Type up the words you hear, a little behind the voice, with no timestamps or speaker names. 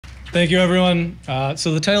Thank you, everyone.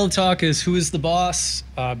 So the title of the talk is Who is the Boss?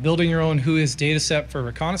 Building Your Own WHOIS Dataset for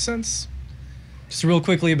Reconnaissance. Just real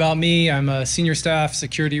quickly about me, I'm a senior staff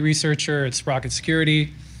security researcher at Sprocket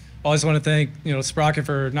Security. Always want to thank Sprocket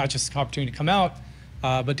for not just the opportunity to come out,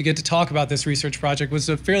 but to get to talk about this research project. It was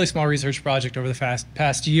a fairly small research project over the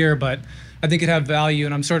past year, but I think it had value,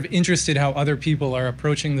 and I'm sort of interested how other people are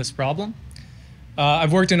approaching this problem.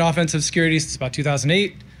 I've worked in offensive security since about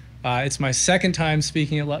 2008. It's my second time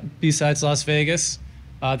speaking at besides Las Vegas.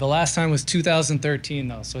 The last time was 2013,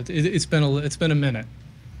 though, so it's been a minute.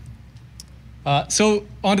 So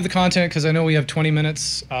onto the content, because I know we have 20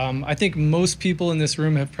 minutes. I think most people in this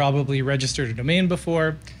room have probably registered a domain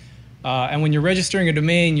before. And when you're registering a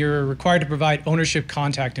domain, you're required to provide ownership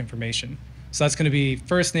contact information. So that's going to be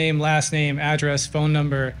first name, last name, address, phone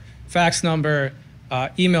number, fax number,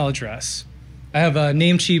 email address. I have a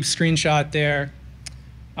Namecheap screenshot there.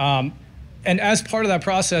 And as part of that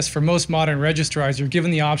process, for most modern registrars, you're given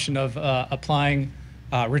the option of applying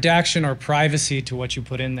redaction or privacy to what you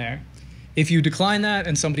put in there. If you decline that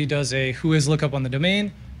and somebody does a WHOIS lookup on the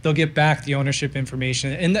domain, they'll get back the ownership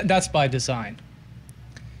information, and that's by design.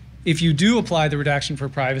 If you do apply the redaction for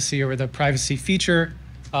privacy or the privacy feature,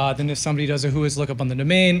 then if somebody does a WHOIS lookup on the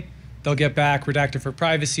domain, they'll get back redacted for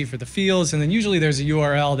privacy for the fields, and then usually there's a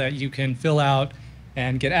URL that you can fill out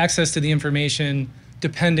and get access to the information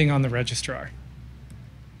depending on the registrar.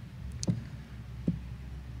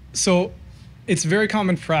 So it's very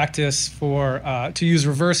common practice to use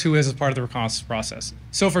reverse WHOIS as part of the reconnaissance process.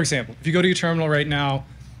 So for example, if you go to your terminal right now,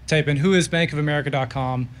 type in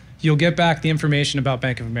whoisbankofamerica.com, you'll get back the information about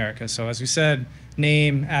Bank of America. So as we said,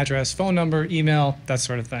 name, address, phone number, email, that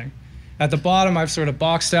sort of thing. At the bottom, I've sort of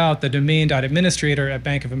boxed out the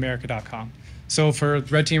domain.administrator@bankofamerica.com. So for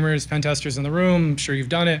red teamers, pen testers in the room, I'm sure you've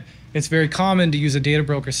done it. It's very common to use a data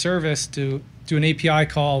broker service to do an API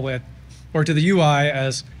call with, or to the UI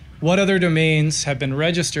as what other domains have been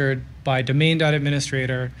registered by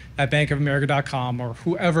domain.administrator@bankofamerica.com or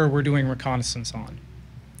whoever we're doing reconnaissance on.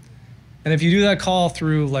 And if you do that call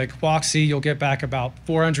through like WHOIS, you'll get back about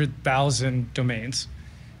 400,000 domains.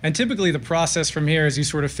 And typically the process from here is you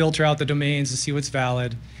sort of filter out the domains to see what's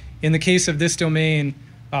valid. In the case of this domain,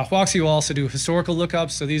 WHOIS will also do historical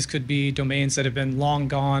lookups, so these could be domains that have been long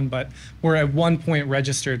gone but were at one point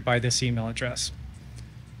registered by this email address.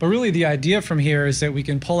 But really the idea from here is that we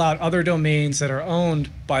can pull out other domains that are owned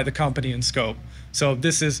by the company in scope. So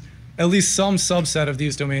this is at least some subset of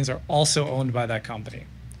these domains are also owned by that company.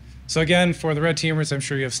 So again, for the red teamers, I'm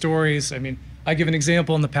sure you have stories. I mean, I give an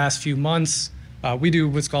example in the past few months. We do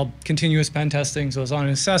what's called continuous pen testing. So it's on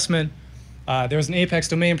an assessment. There's an Apex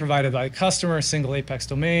domain provided by a customer, a single Apex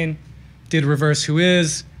domain, did reverse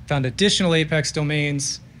WHOIS, found additional Apex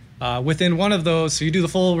domains within one of those. So you do the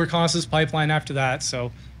full reconnaissance pipeline after that.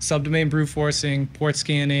 So subdomain brute forcing, port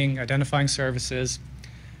scanning, identifying services.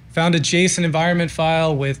 Found a JSON environment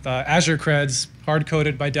file with Azure creds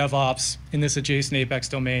hard-coded by DevOps in this adjacent Apex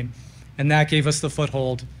domain. And that gave us the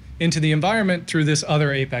foothold into the environment through this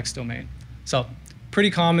other Apex domain. So pretty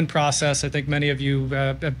common process. I think many of you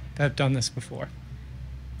have done this before.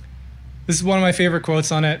 This is one of my favorite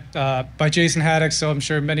quotes on it by Jason Haddock, so I'm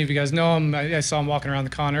sure many of you guys know him. I saw him walking around the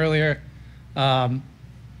con earlier. And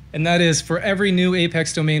that is, for every new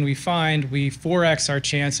Apex domain we find, we 4x our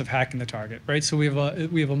chance of hacking the target, right? So we have a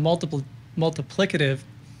multiplicative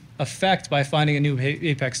effect by finding a new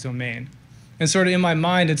Apex domain. And sort of in my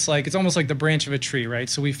mind, it's almost like the branch of a tree, right?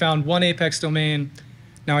 So we found one Apex domain,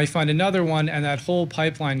 now I find another one, and that whole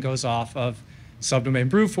pipeline goes off of subdomain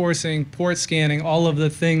brute forcing, port scanning, all of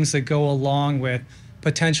the things that go along with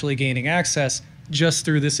potentially gaining access just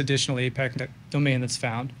through this additional Apex domain that's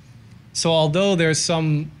found. So although there's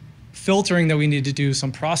some filtering that we need to do,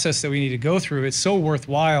 some process that we need to go through, it's so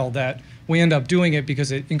worthwhile that we end up doing it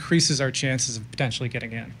because it increases our chances of potentially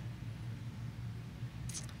getting in.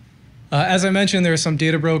 As I mentioned, there are some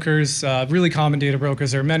data brokers, really common data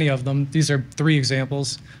brokers. There are many of them. These are 3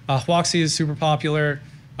 examples. WHOIS is super popular,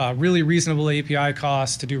 really reasonable API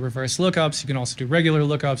costs to do reverse lookups. You can also do regular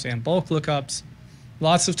lookups and bulk lookups.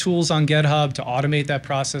 Lots of tools on GitHub to automate that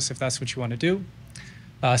process if that's what you want to do.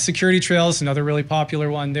 Security Trails, another really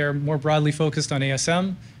popular one. They're more broadly focused on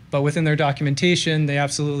ASM, but within their documentation, they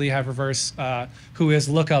absolutely have reverse WHOIS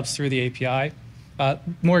lookups through the API.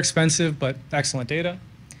 More expensive, but excellent data.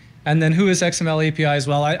 And then WHOIS XML API as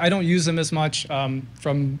well. I don't use them as much.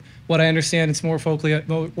 From what I understand, it's more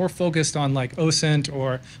focused on like OSINT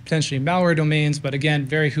or potentially malware domains, but again,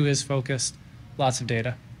 very WHOIS focused, lots of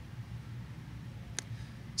data.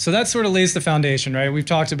 So that sort of lays the foundation, right? We've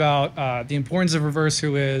talked about the importance of reverse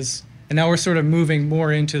WHOIS, and now we're sort of moving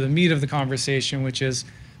more into the meat of the conversation, which is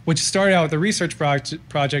which started out with a research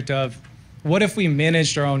project of what if we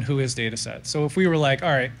managed our own WHOIS data set? So if we were like, all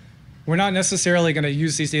right, we're not necessarily going to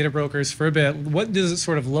use these data brokers for a bit, what does it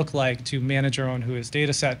sort of look like to manage our own WHOIS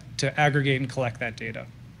data set to aggregate and collect that data?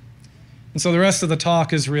 And so the rest of the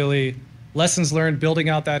talk is really lessons learned building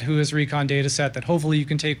out that WHOIS Recon data set that hopefully you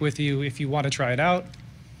can take with you if you want to try it out.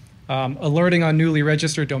 Alerting on newly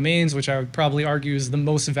registered domains, which I would probably argue is the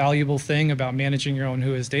most valuable thing about managing your own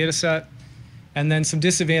WHOIS data set. And then some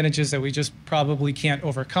disadvantages that we just probably can't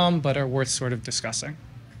overcome but are worth sort of discussing.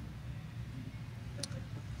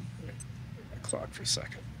 Clock for a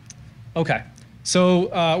second. Okay,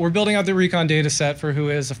 so we're building out the Recon data set for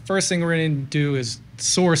WHOIS. The first thing we're going to do is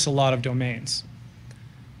source a lot of domains.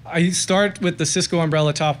 I start with the Cisco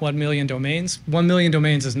umbrella top 1 million domains. 1 million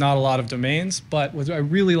domains is not a lot of domains, but what I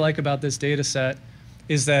really like about this data set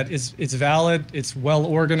is that it's valid, it's well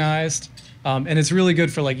organized, and it's really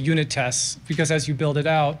good for like unit tests because as you build it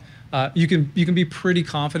out, you can be pretty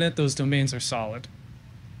confident those domains are solid.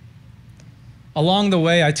 Along the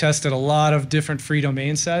way, I tested a lot of different free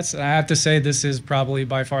domain sets, and I have to say this is probably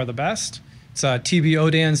by far the best. It's TB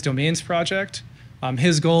Odan's domains project.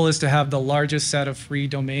 His goal is to have the largest set of free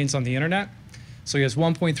domains on the internet. So he has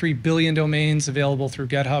 1.3 billion domains available through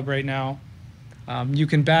GitHub right now. You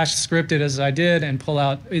can bash script it as I did and pull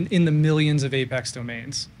out in the millions of Apex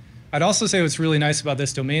domains. I'd also say what's really nice about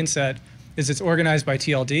this domain set is it's organized by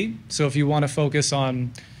TLD. So if you want to focus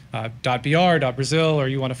on .br, .brazil, or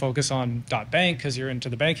you want to focus on .bank because you're into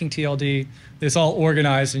the banking TLD, it's all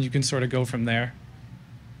organized and you can sort of go from there.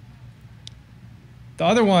 The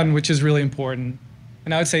other one, which is really important,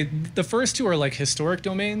 and I would say the first two are like historic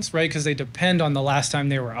domains, right? Because they depend on the last time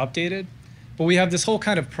they were updated. But we have this whole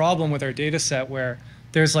kind of problem with our data set where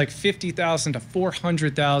there's like 50,000 to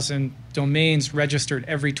 400,000 domains registered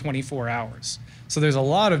every 24 hours. So there's a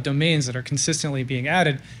lot of domains that are consistently being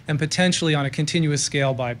added and potentially on a continuous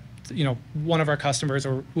scale by one of our customers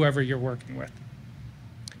or whoever you're working with.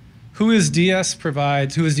 WHOISDS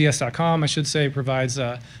provides, WHOISDS.com, I should say, provides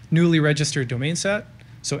a newly registered domain set.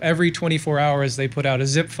 So every 24 hours, they put out a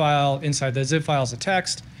zip file. Inside the zip file is a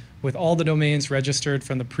text with all the domains registered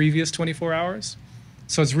from the previous 24 hours.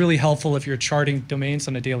 So it's really helpful if you're charting domains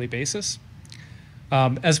on a daily basis.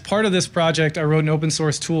 As part of this project, I wrote an open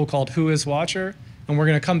source tool called WHOIS Watcher, and we're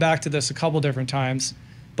going to come back to this a couple different times.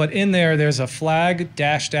 But in there, there's a flag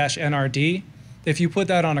 --NRD. If you put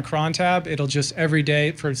that on a cron tab, it'll just every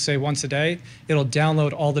day, for say once a day, it'll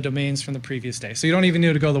download all the domains from the previous day. So you don't even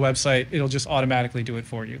need to go to the website. It'll just automatically do it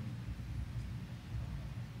for you.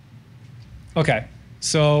 Okay,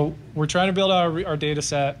 so we're trying to build out our data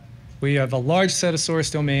set. We have a large set of source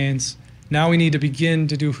domains. Now we need to begin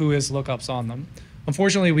to do WHOIS lookups on them.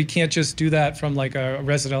 Unfortunately, we can't just do that from like a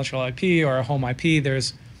residential IP or a home IP.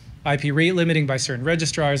 There's IP rate limiting by certain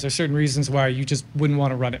registrars. There's certain reasons why you just wouldn't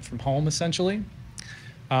want to run it from home, essentially.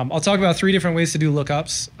 I'll talk about 3 different ways to do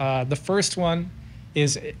lookups. The first one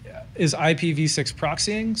is IPv6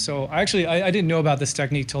 proxying. So I didn't know about this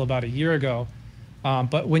technique till about a year ago.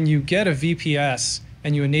 But when you get a VPS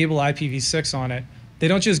and you enable IPv6 on it, they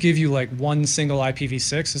don't just give you like one single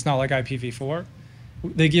IPv6. It's not like IPv4.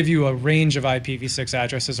 They give you a range of IPv6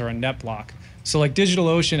 addresses or a net block. So like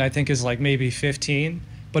DigitalOcean, I think, is like maybe 15.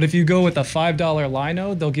 But if you go with a $5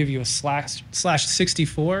 Linode, they'll give you a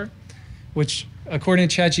 /64, which according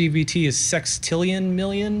to ChatGPT is sextillion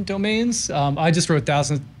million domains. I just wrote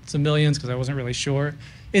thousands of millions because I wasn't really sure.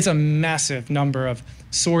 It's a massive number of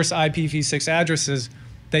source IPv6 addresses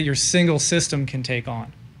that your single system can take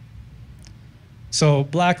on. So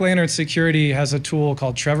Black Lantern Security has a tool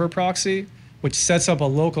called Trevor Proxy, which sets up a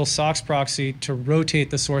local SOCKS proxy to rotate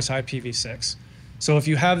the source IPv6. So if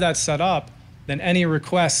you have that set up, then any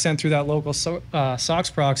request sent through that local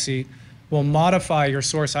SOCKS proxy will modify your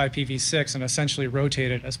source IPv6 and essentially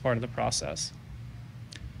rotate it as part of the process.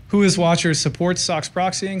 WHOIS Watcher supports SOCKS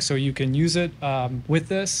proxying, so you can use it with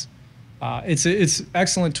this. It's an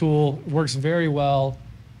excellent tool, works very well.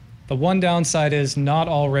 The one downside is not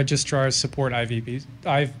all registrars support IPv6.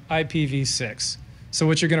 So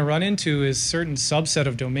what you're going to run into is certain subset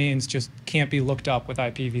of domains just can't be looked up with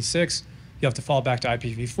IPv6. You have to fall back to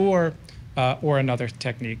IPv4 or another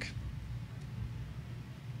technique.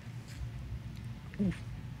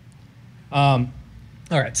 All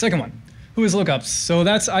right, second one, WHOIS lookups. So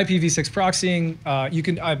that's IPv6 proxying.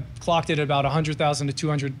 I've clocked it at about 100,000 to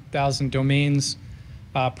 200,000 domains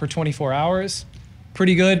per 24 hours.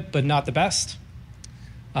 Pretty good, but not the best.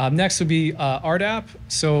 Next would be RDAP.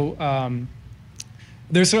 So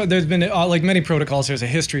there's been, like many protocols, there's a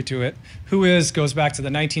history to it. WHOIS goes back to the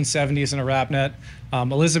 1970s in a RAPNet.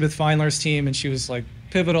 Elizabeth Feinler's team, and she was like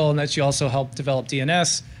pivotal in that she also helped develop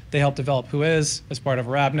DNS, They helped develop WHOIS as part of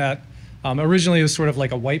RabNet. Originally, it was sort of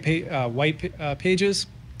like a pages.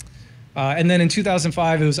 And then in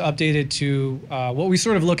 2005, it was updated to what we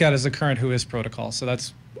sort of look at as the current WHOIS protocol. So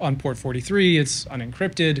that's on port 43. It's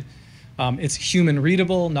unencrypted. It's human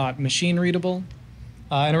readable, not machine readable.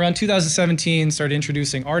 And around 2017, started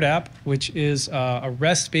introducing RDAP, which is a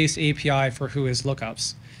REST-based API for WHOIS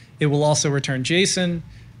lookups. It will also return JSON.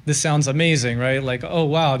 This sounds amazing, right? Like, oh,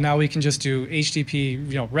 wow, now we can just do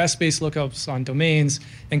HTTP, REST-based lookups on domains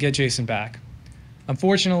and get JSON back.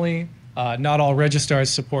 Unfortunately, not all registrars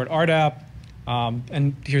support RDAP.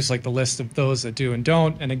 And here's like the list of those that do and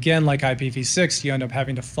don't. And again, like IPv6, you end up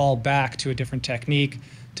having to fall back to a different technique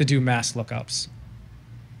to do mass lookups.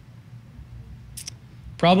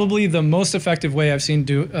 Probably the most effective way I've seen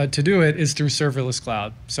to do it is through serverless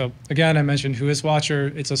cloud. So again, I mentioned WHOIS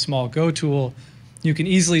Watcher. It's a small Go tool. You can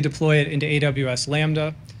easily deploy it into AWS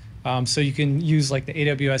Lambda. So you can use like the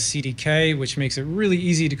AWS CDK, which makes it really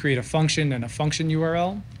easy to create a function and a function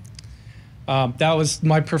URL. That was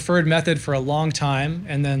my preferred method for a long time.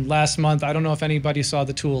 And then last month, I don't know if anybody saw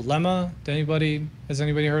the tool Lemma. Has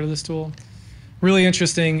anybody heard of this tool? Really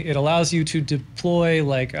interesting. It allows you to deploy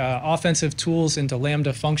like offensive tools into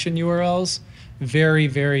Lambda function URLs very,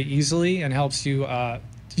 very easily and helps you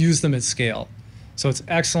use them at scale. So it's an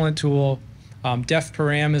excellent tool. Def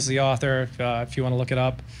Param is the author, if you want to look it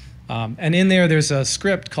up. And in there, there's a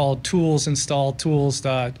script called tools install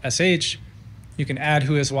tools.sh. You can add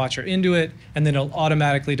WHOIS Watcher into it, and then it'll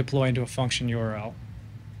automatically deploy into a function URL.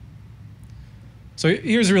 So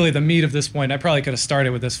here's really the meat of this point. I probably could have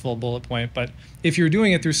started with this full bullet point, but if you're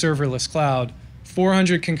doing it through serverless cloud,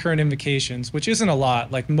 400 concurrent invocations, which isn't a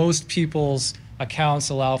lot. Like most people's accounts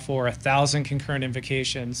allow for 1,000 concurrent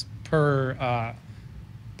invocations per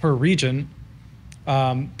region.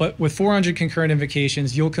 But with 400 concurrent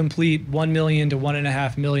invocations, you'll complete 1 million to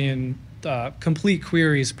 1.5 million complete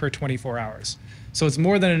queries per 24 hours. So it's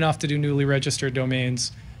more than enough to do newly registered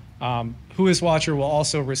domains. WHOIS Watcher will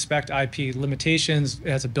also respect IP limitations. It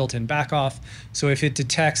has a built-in backoff. So if it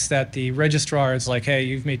detects that the registrar is like, hey,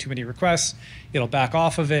 you've made too many requests, it'll back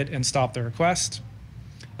off of it and stop the request.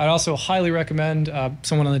 I'd also highly recommend,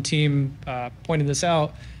 someone on the team pointed this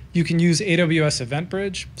out, you can use AWS Event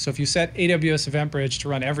Bridge. So if you set AWS Event Bridge to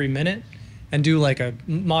run every minute and do like a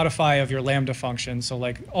modify of your Lambda function, so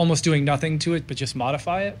like almost doing nothing to it, but just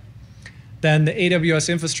modify it, then the AWS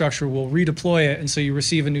infrastructure will redeploy it, and so you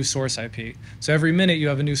receive a new source IP. So every minute you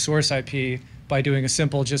have a new source IP by doing a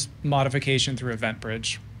simple just modification through Event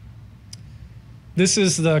Bridge. This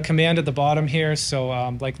is the command at the bottom here. So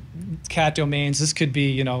like cat domains, this could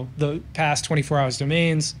be the past 24 hours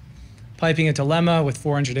domains, piping it to Lemma with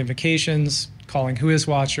 400 invocations, calling WHOIS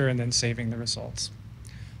Watcher, and then saving the results.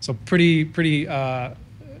 So pretty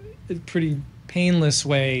painless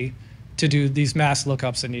way to do these mass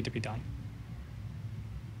lookups that need to be done.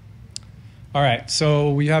 All right,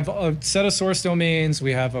 so we have a set of source domains.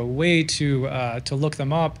 We have a way to look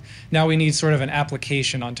them up. Now we need sort of an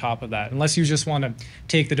application on top of that, unless you just want to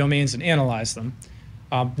take the domains and analyze them.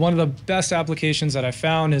 One of the best applications that I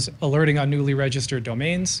found is alerting on newly registered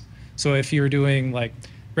domains. So if you're doing like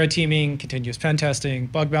red teaming, continuous pen testing,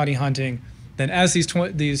 bug bounty hunting, then as these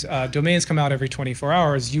domains come out every 24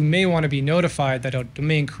 hours, you may want to be notified that a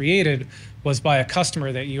domain created was by a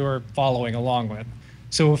customer that you're following along with.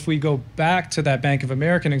 So if we go back to that Bank of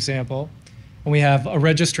America example, and we have a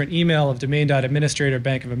registrant email of domain.administrator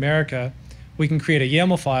Bank of America, we can create a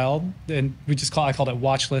YAML file, and I called it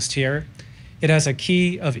watch list here. It has a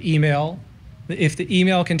key of email. If the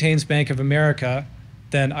email contains Bank of America,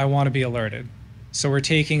 then I want to be alerted. So we're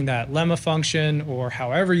taking that Lemma function, or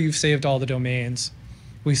however you've saved all the domains.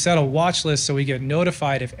 We set a watch list so we get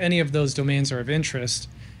notified if any of those domains are of interest,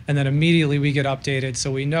 and then immediately we get updated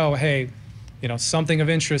so we know, hey, something of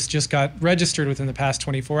interest just got registered within the past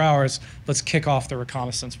 24 hours. Let's kick off the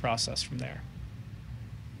reconnaissance process from there.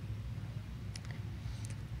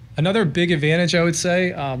 Another big advantage, I would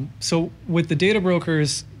say, so with the data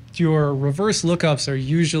brokers, your reverse lookups are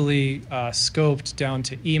usually scoped down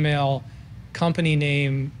to email, company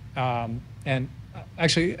name, and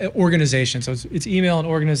actually organization. So it's email and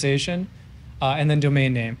organization, and then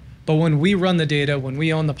domain name. But when we run the data, when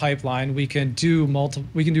we own the pipeline, we can do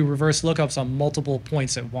reverse lookups on multiple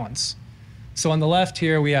points at once. So on the left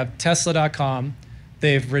here, we have Tesla.com.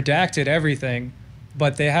 They've redacted everything,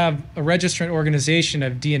 but they have a registrant organization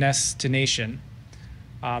of DNS to nation.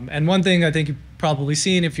 And one thing I think you've probably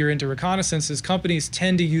seen if you're into reconnaissance is companies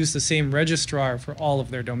tend to use the same registrar for all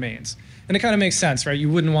of their domains. And it kind of makes sense, right?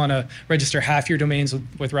 You wouldn't want to register half your domains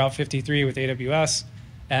with Route 53 with AWS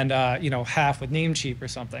and half with Namecheap or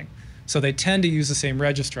something. So they tend to use the same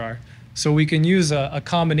registrar. So we can use a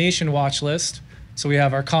combination watch list. So we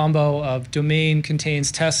have our combo of domain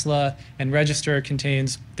contains Tesla and register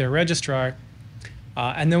contains their registrar.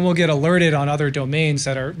 And then we'll get alerted on other domains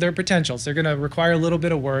that are their potentials. They're going to require a little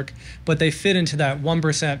bit of work, but they fit into that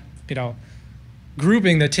 1%,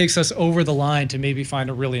 grouping that takes us over the line to maybe find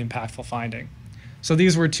a really impactful finding. So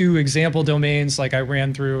these were 2 example domains, like I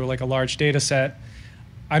ran through like a large data set.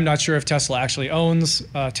 I'm not sure if Tesla actually owns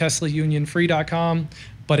TeslaUnionFree.com,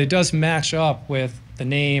 but it does match up with the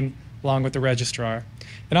name along with the registrar.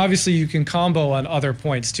 And obviously you can combo on other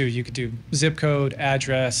points too. You could do zip code,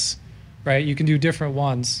 address, right? You can do different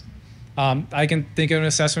ones. I can think of an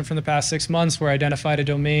assessment from the past 6 months where I identified a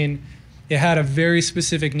domain. It had a very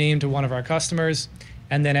specific name to one of our customers,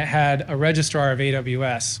 and then it had a registrar of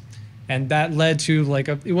AWS. And that led to like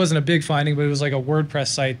it wasn't a big finding, but it was like a WordPress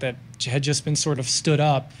site that had just been sort of stood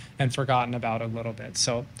up and forgotten about a little bit.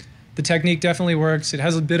 So the technique definitely works. It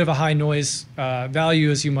has a bit of a high noise value,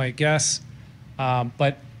 as you might guess,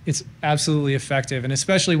 but it's absolutely effective. And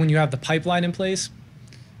especially when you have the pipeline in place,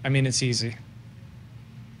 I mean, it's easy.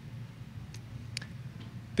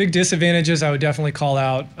 Big disadvantages I would definitely call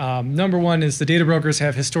out. Number one is the data brokers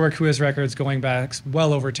have historic WHOIS records going back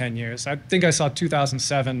well over 10 years. I think I saw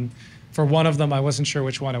 2007 for one of them. I wasn't sure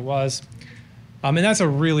which one it was. And that's a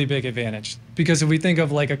really big advantage, because if we think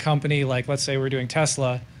of like a company, like let's say we're doing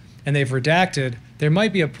Tesla and they've redacted, there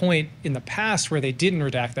might be a point in the past where they didn't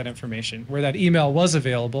redact that information, where that email was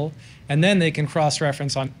available, and then they can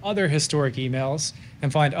cross-reference on other historic emails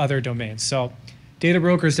and find other domains. So data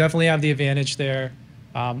brokers definitely have the advantage there.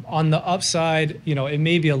 On the upside, it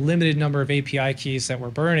may be a limited number of API keys that we're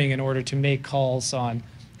burning in order to make calls on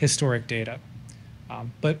historic data.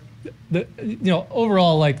 But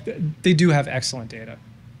overall, like they do have excellent data.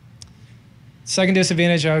 Second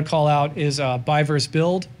disadvantage I would call out is buy versus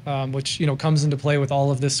build, which comes into play with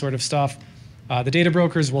all of this sort of stuff. The data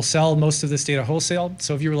brokers will sell most of this data wholesale.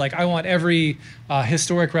 So if you were like, I want every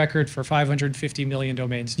historic record for 550 million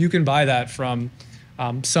domains, you can buy that from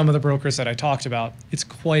some of the brokers that I talked about. It's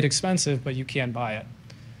quite expensive, but you can buy it.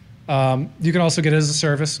 You can also get it as a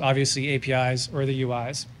service, obviously APIs or the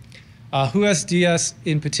UIs. WHOIS DS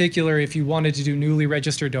in particular, if you wanted to do newly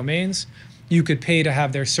registered domains, you could pay to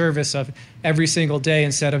have their service of every single day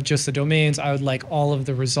instead of just the domains. I would like all of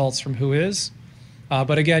the results from WHOIS.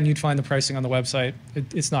 But again, you'd find the pricing on the website.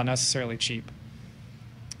 It's not necessarily cheap.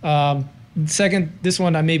 Second, this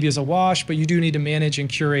one maybe is a wash, but you do need to manage and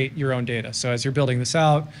curate your own data. So as you're building this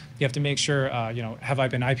out, you have to make sure, have I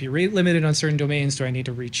been IP rate limited on certain domains? Do I need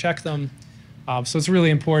to recheck them? So it's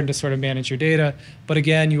really important to sort of manage your data. But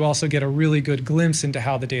again, you also get a really good glimpse into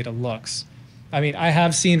how the data looks. I mean, I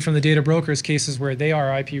have seen from the data brokers cases where they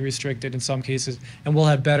are IP restricted in some cases, and we'll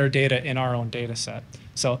have better data in our own data set.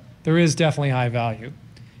 So there is definitely high value.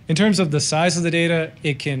 In terms of the size of the data,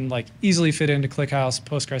 it can like easily fit into ClickHouse,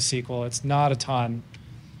 PostgreSQL. It's not a ton.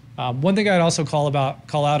 One thing I'd also call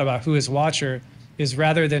out about WHOIS Watcher is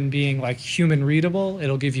rather than being like human readable,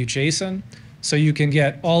 it'll give you JSON. So you can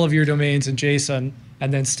get all of your domains in JSON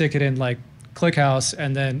and then stick it in like ClickHouse,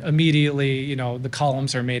 and then immediately, the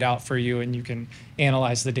columns are made out for you, and you can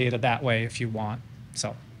analyze the data that way if you want.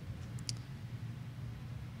 So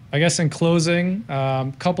I guess in closing,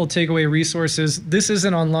 couple takeaway resources. This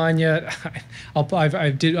isn't online yet. I was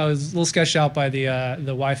a little sketched out by the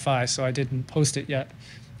Wi-Fi, so I didn't post it yet.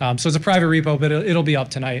 So it's a private repo, but it'll be up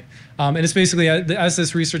tonight. And it's basically, as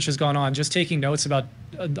this research has gone on, just taking notes about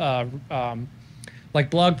like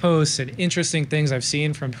blog posts and interesting things I've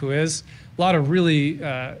seen from WHOIS. A lot of really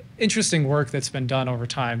interesting work that's been done over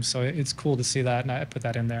time. So it's cool to see that, and I put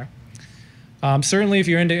that in there. Certainly, if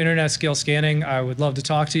you're into internet scale scanning, I would love to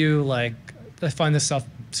talk to you. Like, I find this stuff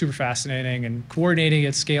super fascinating, and coordinating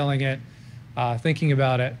it, scaling it, thinking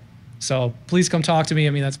about it. So please come talk to me. I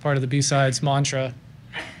mean, that's part of the B-Sides mantra.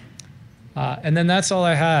 And then that's all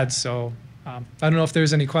I had. So I don't know if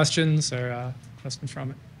there's any questions or questions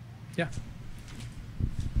from it. Yeah.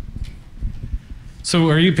 So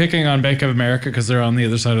are you picking on Bank of America because they're on the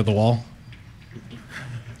other side of the wall?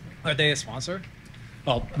 Are they a sponsor?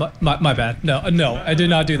 Oh, my bad. No, I did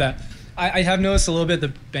not do that. I have noticed a little bit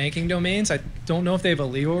the banking domains. I don't know if they have a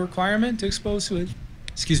legal requirement to expose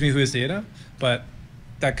WHOIS data, but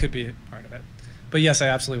that could be part of it. But yes, I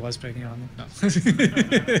absolutely was picking on them.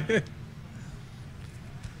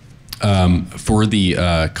 No. For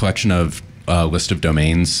the collection of list of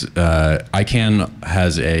domains, ICANN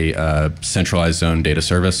has a centralized zone data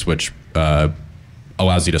service, which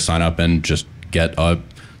allows you to sign up and just get a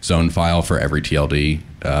zone file for every TLD,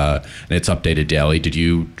 and it's updated daily. Did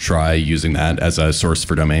you try using that as a source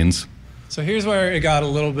for domains? So here's where it got a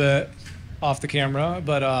little bit off the camera,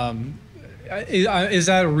 but is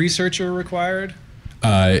that a researcher required?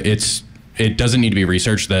 It doesn't need to be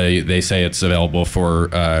research. They say it's available for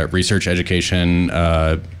research, education,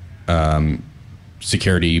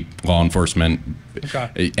 security, law enforcement.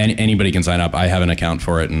 Okay. Anybody can sign up. I have an account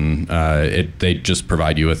for it, and they just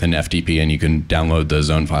provide you with an FTP, and you can download the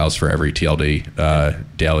zone files for every TLD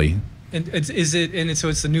daily. And so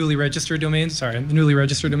it's the newly registered domains. Sorry, the newly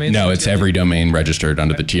registered domains. No, it's every domain registered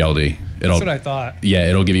under the TLD. That's what I thought. Yeah,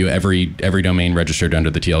 it'll give you every domain registered under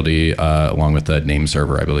the TLD along with the name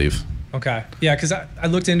server, I believe. Okay. Yeah, because I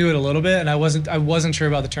looked into it a little bit, and I wasn't sure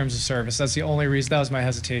about the terms of service. That's the only reason. That was my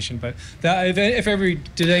hesitation. But that,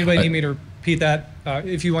 did anybody need me to repeat that?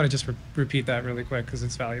 If you want to just repeat that really quick, because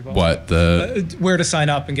it's valuable. What where to sign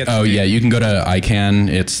up and get? Oh yeah, you can go to ICANN.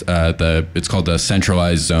 It's called the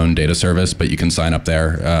Centralized Zone Data Service, but you can sign up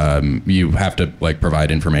there. You have to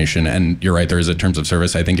provide information, and you're right. There is a terms of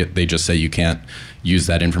service. I think they just say you can't use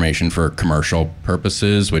that information for commercial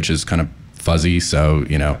purposes, which is kind of fuzzy. So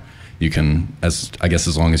you can, I guess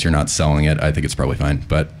as long as you're not selling it, I think it's probably fine.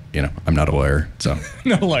 But I'm not a lawyer, so.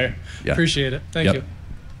 No lawyer. Yeah. Appreciate it. Thank you.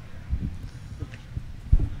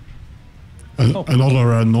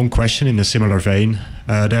 Another non-question in a similar vein.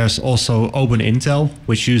 There's also Open Intel,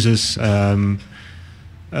 which uses the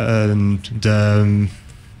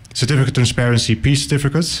certificate transparency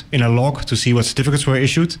P-certificates in a log to see what certificates were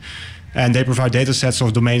issued. And they provide data sets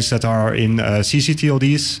of domains that are in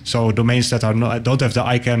ccTLDs, so domains that don't have the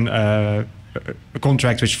ICANN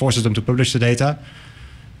contract which forces them to publish the data.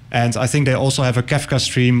 And I think they also have a Kafka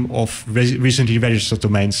stream of recently registered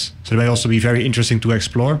domains. So they may also be very interesting to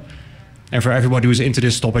explore. And for everybody who's into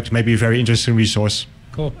this topic, it may be a very interesting resource.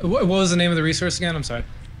 Cool. What was the name of the resource again? I'm sorry.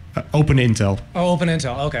 Open Intel. Oh, Open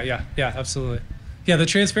Intel. Okay, yeah, absolutely. Yeah, the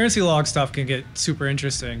transparency log stuff can get super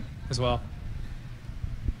interesting as well.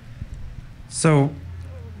 So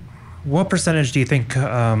what percentage do you think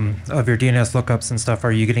of your DNS lookups and stuff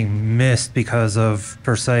are you getting missed because of,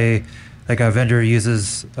 per se, like a vendor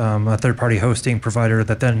uses a third-party hosting provider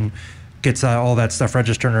that then gets all that stuff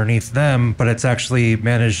registered underneath them, but it's actually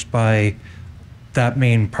managed by that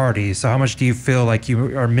main party? So how much do you feel like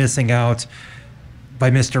you are missing out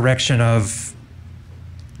by misdirection of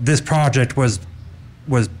this project was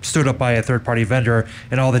stood up by a third-party vendor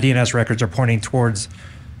and all the DNS records are pointing towards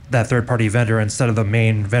that third-party vendor instead of the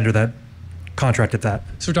main vendor that contracted that?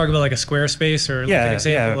 So we're talking about like a Squarespace or like an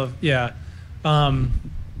example of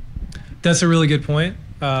That's a really good point.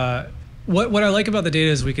 What I like about the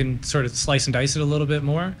data is we can sort of slice and dice it a little bit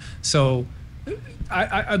more. So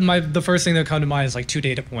the first thing that come to mind is like 2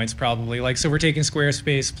 data points probably. So we're taking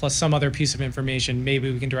Squarespace plus some other piece of information.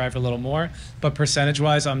 Maybe we can derive a little more, but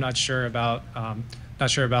percentage-wise, I'm not sure about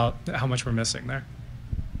how much we're missing there.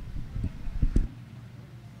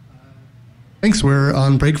 Thanks. We're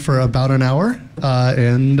on break for about an hour,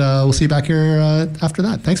 and we'll see you back here after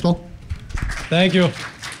that. Thanks, Bill. Thank you.